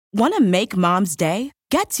Want to make Mom's day?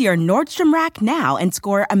 Get to your Nordstrom Rack now and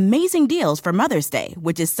score amazing deals for Mother's Day,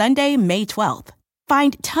 which is Sunday, May 12th.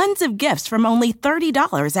 Find tons of gifts from only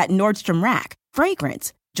 $30 at Nordstrom Rack.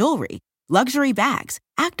 Fragrance, jewelry, luxury bags,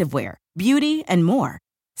 activewear, beauty, and more.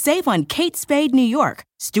 Save on Kate Spade New York,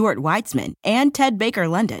 Stuart Weitzman, and Ted Baker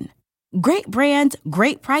London. Great brands,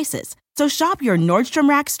 great prices. So shop your Nordstrom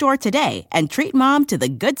Rack store today and treat Mom to the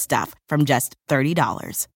good stuff from just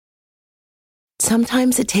 $30.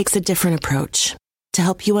 Sometimes it takes a different approach to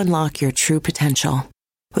help you unlock your true potential.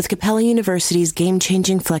 With Capella University's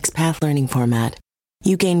game-changing FlexPath learning format,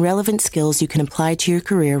 you gain relevant skills you can apply to your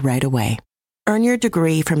career right away. Earn your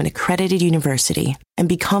degree from an accredited university and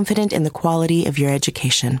be confident in the quality of your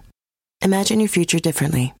education. Imagine your future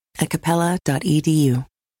differently at capella.edu.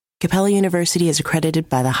 Capella University is accredited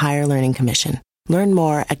by the Higher Learning Commission. Learn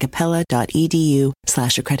more at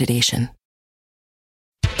capella.edu/accreditation.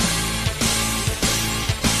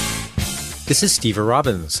 This is Steve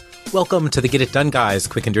Robbins. Welcome to the Get It Done Guys,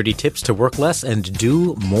 quick and dirty tips to work less and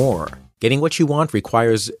do more. Getting what you want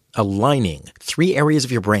requires aligning 3 areas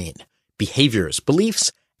of your brain: behaviors,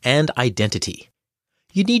 beliefs, and identity.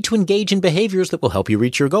 You need to engage in behaviors that will help you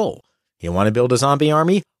reach your goal. You want to build a zombie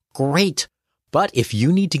army? Great. But if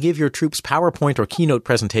you need to give your troops PowerPoint or Keynote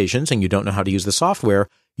presentations and you don't know how to use the software,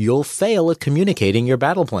 you'll fail at communicating your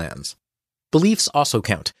battle plans. Beliefs also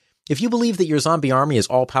count. If you believe that your zombie army is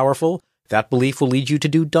all-powerful, that belief will lead you to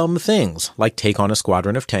do dumb things, like take on a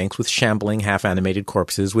squadron of tanks with shambling, half-animated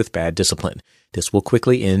corpses with bad discipline. This will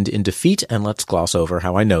quickly end in defeat, and let's gloss over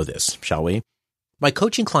how I know this, shall we? My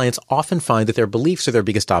coaching clients often find that their beliefs are their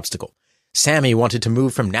biggest obstacle. Sammy wanted to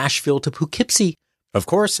move from Nashville to Poughkeepsie. Of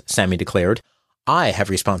course, Sammy declared, I have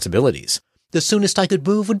responsibilities. The soonest I could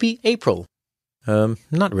move would be April.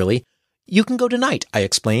 Not really. You can go tonight, I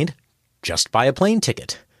explained. Just buy a plane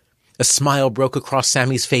ticket. A smile broke across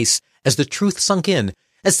Sammy's face as the truth sunk in.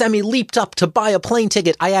 As Sammy leaped up to buy a plane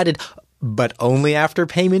ticket, I added, but only after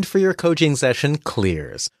payment for your coaching session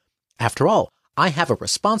clears. After all, I have a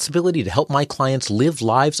responsibility to help my clients live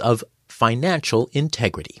lives of financial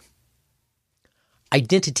integrity.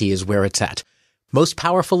 Identity is where it's at. Most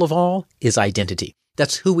powerful of all is identity.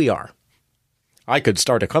 That's who we are. I could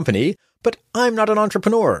start a company, but I'm not an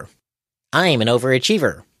entrepreneur. I'm an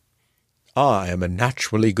overachiever. I am a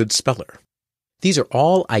naturally good speller. These are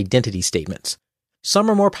all identity statements. Some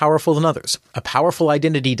are more powerful than others. A powerful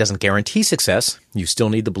identity doesn't guarantee success. You still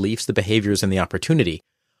need the beliefs, the behaviors, and the opportunity.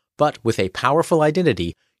 But with a powerful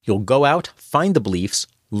identity, you'll go out, find the beliefs,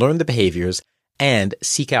 learn the behaviors, and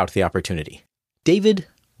seek out the opportunity. David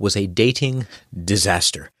was a dating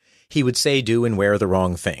disaster. He would say, do, and wear the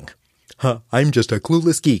wrong thing. I'm just a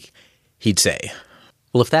clueless geek, he'd say.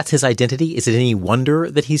 Well, if that's his identity, is it any wonder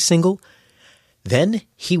that he's single? Then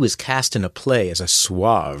he was cast in a play as a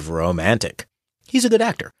suave romantic. He's a good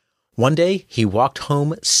actor. One day, he walked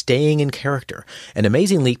home staying in character, and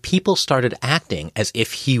amazingly, people started acting as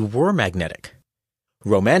if he were magnetic.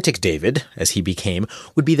 Romantic David, as he became,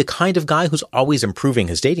 would be the kind of guy who's always improving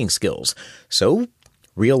his dating skills. So,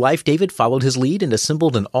 real-life David followed his lead and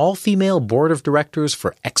assembled an all-female board of directors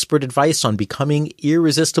for expert advice on becoming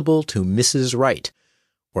irresistible to Mrs. Right.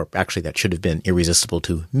 Or actually, that should have been irresistible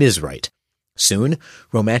to Ms. Right. Soon,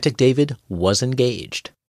 romantic David was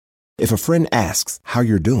engaged. If a friend asks how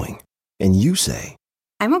you're doing, and you say,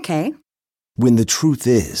 I'm okay. When the truth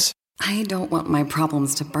is, I don't want my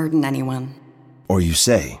problems to burden anyone. Or you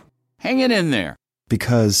say, hang it in there.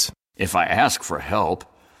 Because if I ask for help,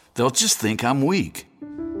 they'll just think I'm weak.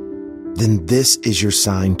 Then this is your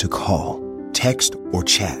sign to call, text, or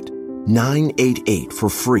chat 988 for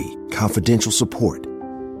free, confidential support.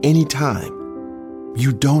 Anytime.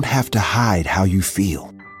 You don't have to hide how you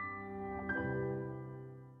feel.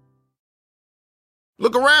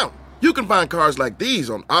 Look around. You can find cars like these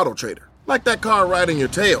on AutoTrader, like that car riding your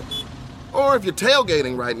tail. Or if you're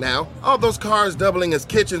tailgating right now, all those cars doubling as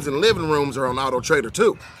kitchens and living rooms are on AutoTrader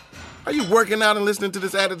too. Are you working out and listening to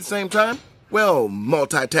this ad at the same time? Well,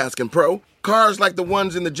 multitasking pro, cars like the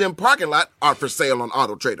ones in the gym parking lot are for sale on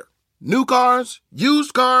AutoTrader. New cars,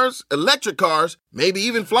 used cars, electric cars, maybe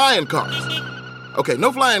even flying cars. Okay,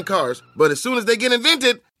 no flying cars, but as soon as they get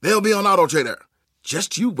invented, they'll be on AutoTrader.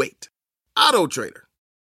 Just you wait. AutoTrader.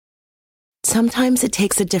 Sometimes it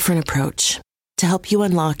takes a different approach to help you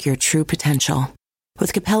unlock your true potential.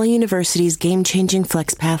 With Capella University's game-changing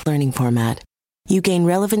FlexPath learning format, you gain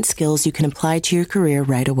relevant skills you can apply to your career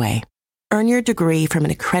right away. Earn your degree from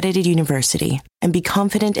an accredited university and be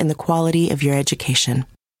confident in the quality of your education.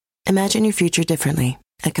 Imagine your future differently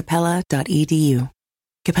at capella.edu.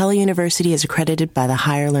 Capella University is accredited by the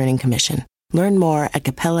Higher Learning Commission. Learn more at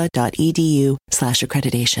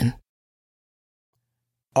capella.edu/accreditation.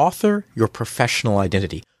 Author your professional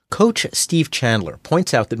identity. Coach Steve Chandler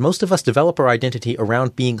points out that most of us develop our identity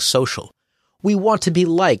around being social. We want to be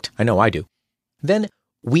liked. I know I do. Then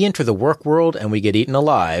we enter the work world and we get eaten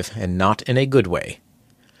alive, and not in a good way.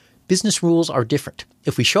 Business rules are different.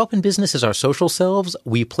 If we show up in business as our social selves,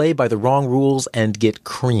 we play by the wrong rules and get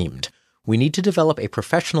creamed. We need to develop a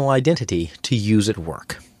professional identity to use at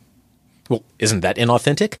work. Well, isn't that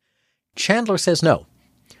inauthentic? Chandler says no.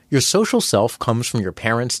 Your social self comes from your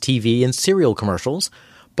parents' TV and cereal commercials,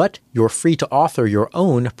 but you're free to author your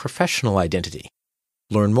own professional identity.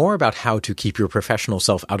 Learn more about how to keep your professional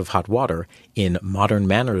self out of hot water in Modern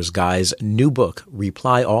Manners Guy's new book,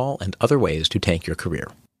 Reply All and Other Ways to Tank Your Career.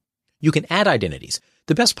 You can add identities.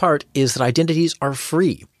 The best part is that identities are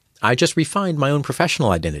free. I just refined my own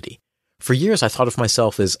professional identity. For years, I thought of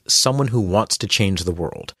myself as someone who wants to change the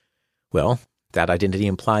world. Well, that identity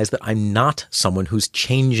implies that I'm not someone who's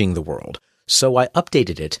changing the world, so I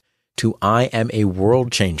updated it to I am a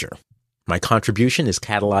world changer. My contribution is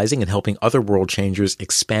catalyzing and helping other world changers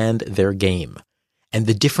expand their game. And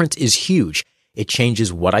the difference is huge. It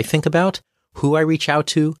changes what I think about, who I reach out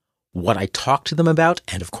to, what I talk to them about,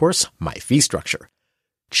 and of course, my fee structure.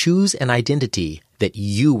 Choose an identity that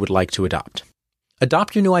you would like to adopt.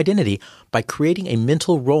 Adopt your new identity by creating a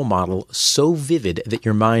mental role model so vivid that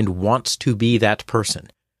your mind wants to be that person.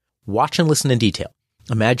 Watch and listen in detail.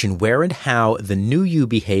 Imagine where and how the new you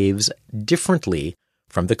behaves differently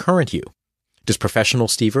from the current you. Does professional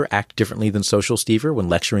Stever act differently than social Stever when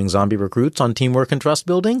lecturing zombie recruits on teamwork and trust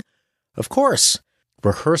building? Of course.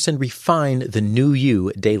 Rehearse and refine the new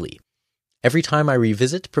you daily. Every time I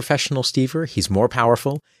revisit professional Stever, he's more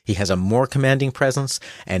powerful, he has a more commanding presence,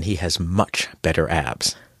 and he has much better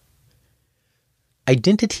abs.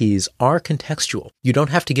 Identities are contextual. You don't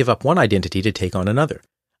have to give up one identity to take on another.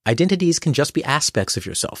 Identities can just be aspects of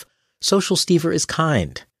yourself. Social Stever is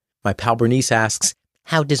kind. My pal Bernice asks,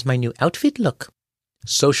 "How does my new outfit look?"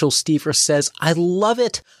 Social Stever says, "I love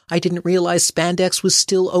it. I didn't realize spandex was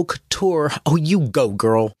still haute couture. Oh, you go,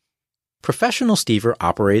 girl." Professional Stever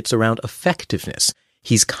operates around effectiveness.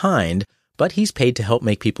 He's kind, but he's paid to help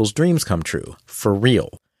make people's dreams come true, for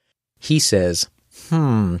real. He says,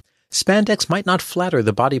 spandex might not flatter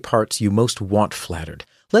the body parts you most want flattered.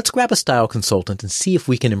 Let's grab a style consultant and see if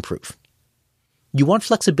we can improve. You want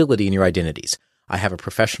flexibility in your identities. I have a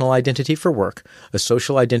professional identity for work, a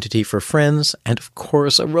social identity for friends, and of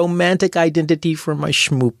course a romantic identity for my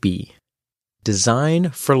schmoopy.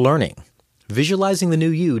 Design for learning. Visualizing the new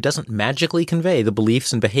you doesn't magically convey the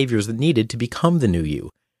beliefs and behaviors that needed to become the new you.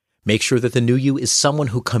 Make sure that the new you is someone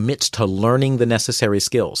who commits to learning the necessary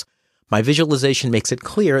skills. My visualization makes it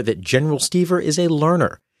clear that General Stever is a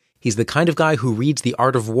learner. He's the kind of guy who reads The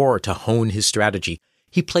Art of War to hone his strategy.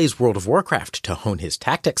 He plays World of Warcraft to hone his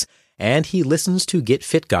tactics, and he listens to Get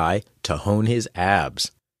Fit Guy to hone his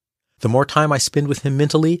abs. The more time I spend with him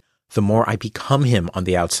mentally, the more I become him on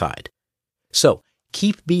the outside. So,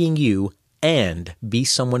 keep being you and be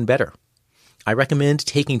someone better. I recommend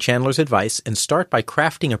taking Chandler's advice and start by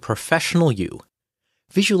crafting a professional you.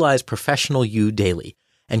 Visualize professional you daily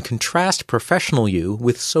and contrast professional you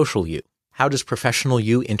with social you. How does professional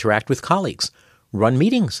you interact with colleagues? Run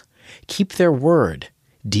meetings. Keep their word.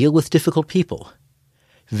 Deal with difficult people.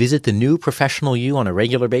 Visit the new professional you on a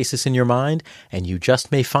regular basis in your mind, and you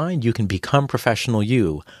just may find you can become professional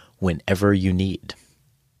you whenever you need.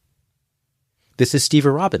 This is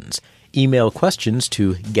Stever Robbins. Email questions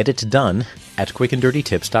to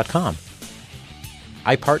getitdone@quickanddirtytips.com.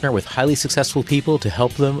 I partner with highly successful people to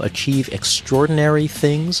help them achieve extraordinary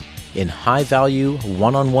things in high-value,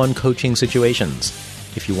 one-on-one coaching situations.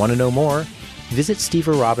 If you want to know more, visit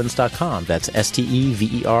steverrobbins.com. That's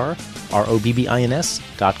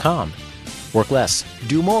STEVERROBBINS.com. Work less,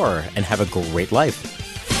 do more, and have a great life.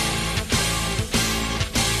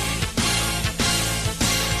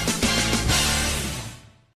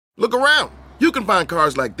 Look around. You can find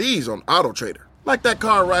cars like these on AutoTrader, like that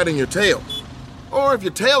car riding your tail. Or if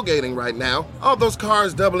you're tailgating right now, all those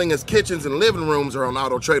cars doubling as kitchens and living rooms are on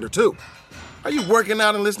AutoTrader too. Are you working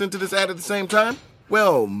out and listening to this ad at the same time?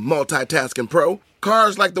 Well, multitasking pro,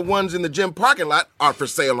 cars like the ones in the gym parking lot are for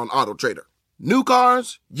sale on AutoTrader. New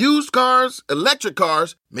cars, used cars, electric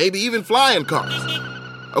cars, maybe even flying cars.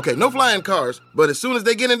 Okay, no flying cars, but as soon as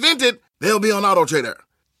they get invented, they'll be on AutoTrader.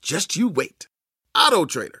 Just you wait.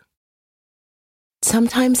 AutoTrader.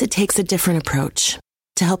 Sometimes it takes a different approach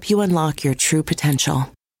to help you unlock your true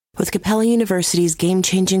potential. With Capella University's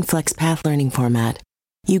game-changing FlexPath learning format,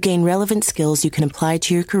 you gain relevant skills you can apply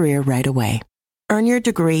to your career right away. Earn your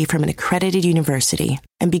degree from an accredited university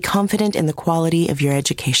and be confident in the quality of your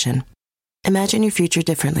education. Imagine your future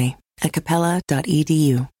differently at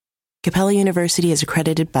capella.edu. Capella University is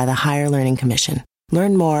accredited by the Higher Learning Commission.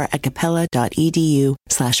 Learn more at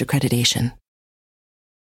capella.edu/accreditation.